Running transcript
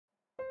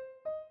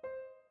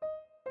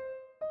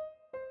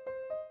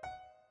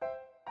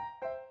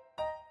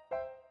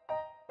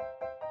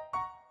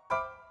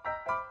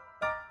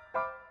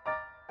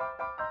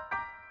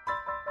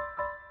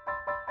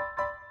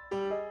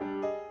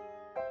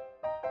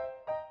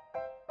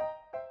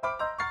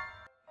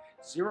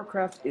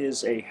Xerocraft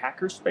is a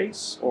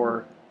hackerspace,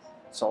 or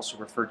it's also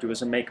referred to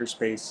as a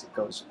makerspace. It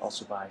goes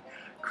also by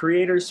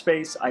creator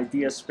space,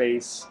 idea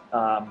space.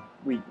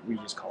 We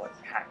just call it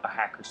a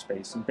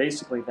hackerspace. And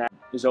basically that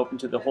is open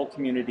to the whole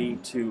community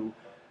to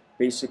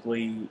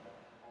basically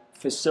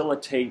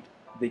facilitate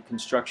the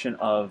construction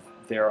of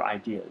their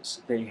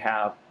ideas. They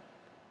have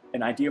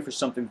an idea for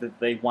something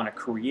that they want to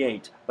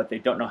create, but they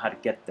don't know how to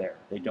get there.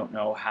 They don't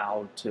know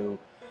how to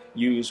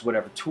use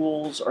whatever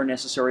tools are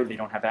necessary. They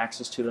don't have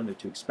access to them. They're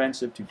too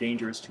expensive, too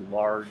dangerous, too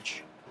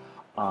large.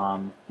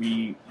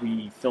 We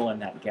fill in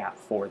that gap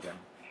for them.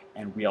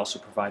 And we also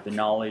provide the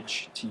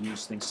knowledge to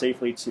use things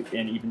safely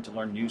and even to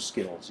learn new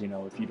skills. You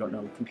know, if you don't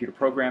know computer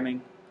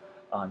programming,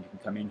 you can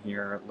come in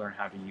here, learn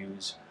how to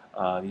use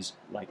these,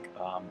 like,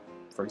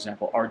 for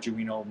example,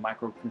 Arduino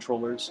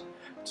microcontrollers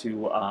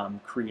to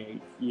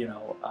create,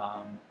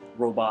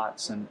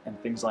 robots and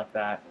things like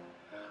that.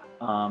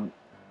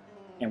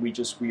 And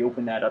we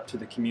open that up to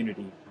the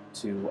community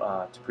to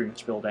pretty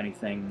much build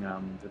anything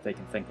that they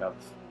can think of.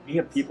 We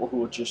have people who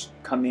will just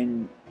come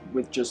in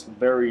with just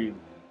very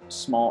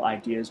small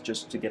ideas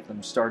just to get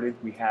them started.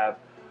 We have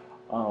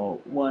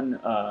one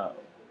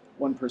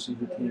person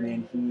who came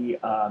in. He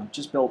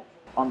just built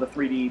on the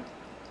 3D,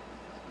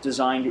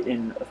 designed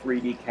in a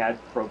 3D CAD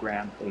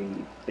program a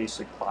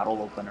basic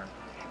bottle opener,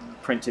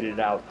 printed it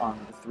out on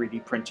the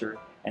 3D printer,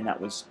 and that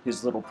was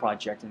his little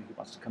project. And he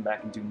wants to come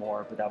back and do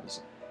more, but that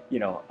was,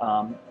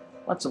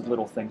 lots of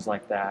little things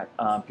like that.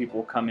 People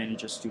will come in and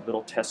just do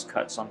little test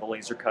cuts on the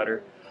laser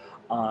cutter.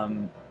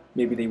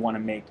 Maybe they want to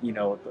make,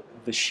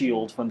 the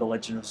shield from the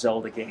Legend of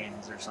Zelda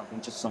games or something,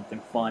 just something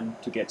fun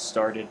to get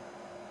started.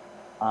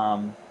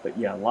 But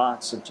yeah,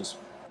 lots of just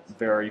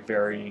very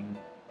varying,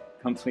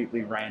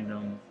 completely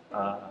random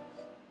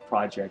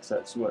projects.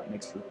 That's what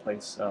makes the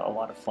place a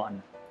lot of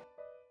fun.